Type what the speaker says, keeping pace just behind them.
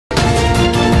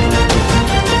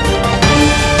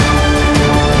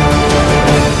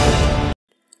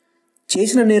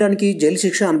చేసిన నేరానికి జైలు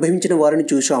శిక్ష అనుభవించిన వారిని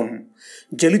చూశాం.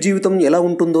 జైలు జీవితం ఎలా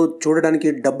ఉంటుందో చూడడానికి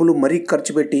డబ్బులు మరీ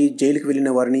ఖర్చు పెట్టి జైలుకి వెళ్ళిన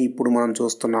వారిని ఇప్పుడు మనం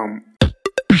చూస్తున్నాం.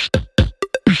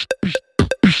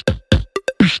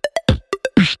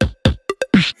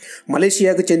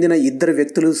 మలేషియాకు చెందిన ఇద్దరు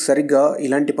వ్యక్తులు సరిగ్గా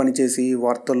ఇలాంటి పని చేసి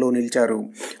వార్తల్లో నిలిచారు.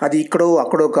 అది ఇక్కడో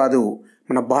అక్కడో కాదు,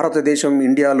 మన భారతదేశం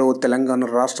ఇండియాలో తెలంగాణ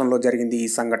రాష్ట్రంలో జరిగింది ఈ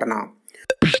సంఘటన.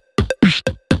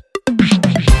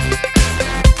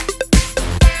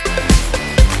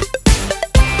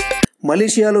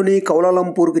 మలేషియాలోని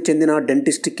కౌలాలంపూర్కు చెందిన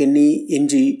డెంటిస్ట్ కెన్నీ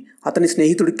ఎంజీ, అతని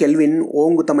స్నేహితుడు కెల్విన్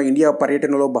ఓంగ్ తమ ఇండియా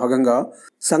పర్యటనలో భాగంగా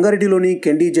సంగారెడ్డిలోని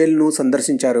కెండీ జైలును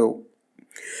సందర్శించారు.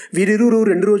 వీరిరువురు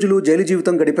 2 రోజులు జైలు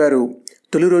జీవితం గడిపారు.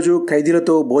 తొలి రోజు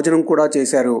ఖైదీలతో భోజనం కూడా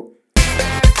చేశారు.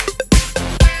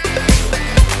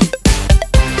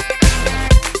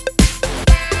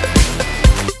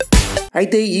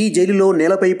 అయితే ఈ జైలులో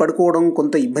నేలపై పడుకోవడం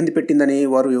కొంత ఇబ్బంది పెట్టిందని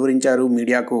వారు వివరించారు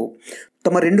మీడియాకు.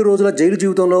 తమ 2 రోజుల జైలు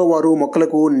జీవితంలో వారు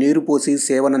మొక్కలకు నీరు పోసి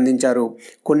సేవనందించారు.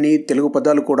 కొన్ని తెలుగు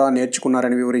పదాలు కూడా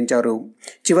నేర్చుకున్నారని వివరించారు.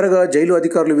 చివరగా జైలు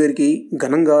అధికారులు వీరికి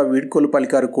ఘనంగా వీడ్కోలు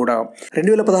పలికారు కూడా.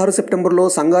 2016 సెప్టెంబర్లో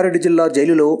సంగారెడ్డి జిల్లా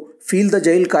జైలులో ఫీల్ ద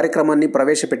జైల్ కార్యక్రమాన్ని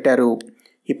ప్రవేశపెట్టారు.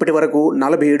 ఇప్పటి వరకు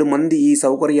 47 మంది ఈ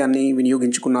సౌకర్యాన్ని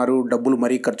వినియోగించుకున్నారు, డబ్బులు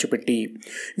మరీ ఖర్చు పెట్టి.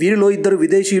 వీరిలో 2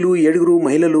 విదేశీయులు, 7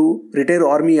 మహిళలు, రిటైర్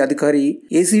ఆర్మీ అధికారి,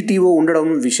 ఏసీటీఓ ఉండడం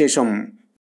విశేషం.